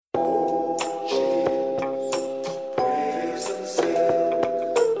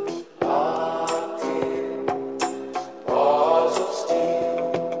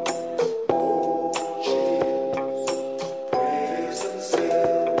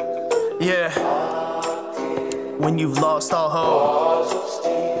Yeah. When you've lost all hope.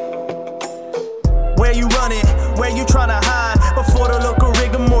 Where you running? Where you tryna hide? Before the local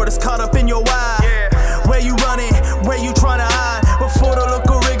Rigmortis caught up in your eye. Where you running? Where you tryna hide? Before the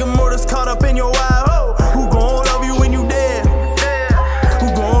local Rigmortis caught up in your eye. Oh, who gon' love you when you dead?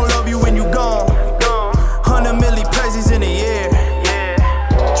 Who gon' love you when you gone? 100 million places in the year.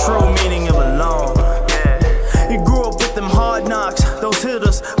 True meaning of alone. You grew up with them hard knocks, those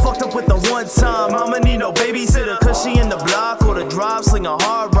hitters. Fucked up with the one time. Mama need no babysitter, cause she in the block or the drop, sling a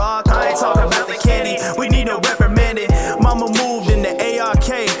hard rock. I ain't talking about the candy, we need no reprimanded. Mama moved in the ARK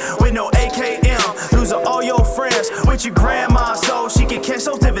with no AKM. Losing all your friends with your grandma so she can catch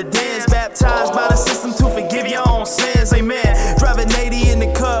those dividends. Baptized by the system to forgive your own sins, amen. Driving 80 in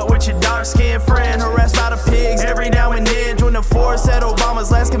the cut with your dark-skinned friend. Harassed by the pigs every now and then. Join the force at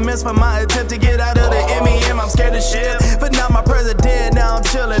Obama's last commencement. My attempt to get out of the MEM, I'm scared of shit. But not my president, now I'm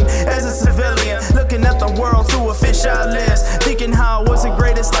chilling as a civilian, looking at the world through a fisheye lens, thinking how I wasn't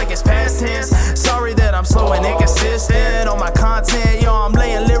greatest like it's past tense. Sorry that I'm slow and inconsistent on my content, yo, I'm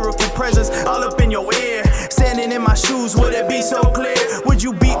laying lyrical presence all up in your ear. Standing in my shoes, would it be so clear? Would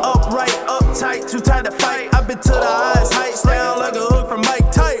you be upright, uptight, too tight to fight? I've been to the highest heights, down like a hook from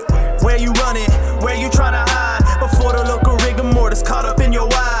Mike Type. Where you running? Where you tryna hide? Before the local Rigmortis caught up in your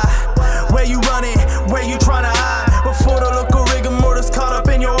eye. Where you running? Where you tryna hide? Before the local Rigmortis caught up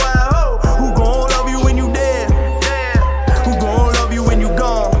in your eye. Oh, who gon' love you when you dead? Who gon' love you when you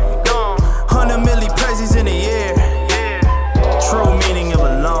gone? 100 million places in the year. True meaning of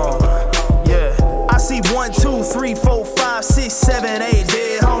alone. Yeah. I see 1, 2, 3, 4, 5, 6, 7, 8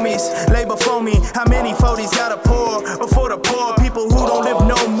 dead homies lay before me. How many 40s gotta pour before the poor people who don't live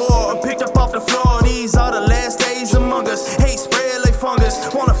no more are picked up off the floor? These are the last days among us. Hate spread like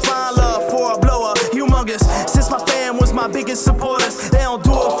fungus. Wanna find love for a blow up, humongous. Since my fam was my biggest supporters, they don't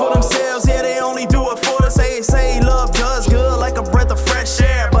do it for themselves, yeah, they only do it for us. They say love does good like a breath of fresh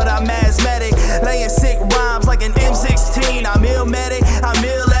air, but I'm asthmatic, laying sick rhymes like an M16. I'm illmatic, I'm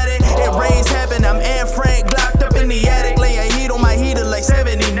ill at it. It rains heaven, I'm Anne Frank, locked up in the attic, laying heat on my heater like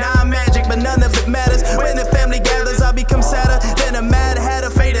 79 magic, but none of it matters. When the family gathers, I become sadder than a mad hatter,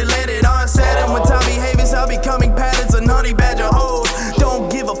 faded landed on Saturn. When time behaviors, I'll becoming patterns and honey badger hoes.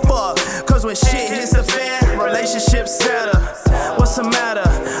 Don't give a fuck, cause when shit hits the fan, relationships sadder. What's the matter?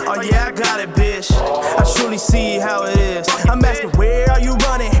 Oh yeah, I got it, bitch. I truly see how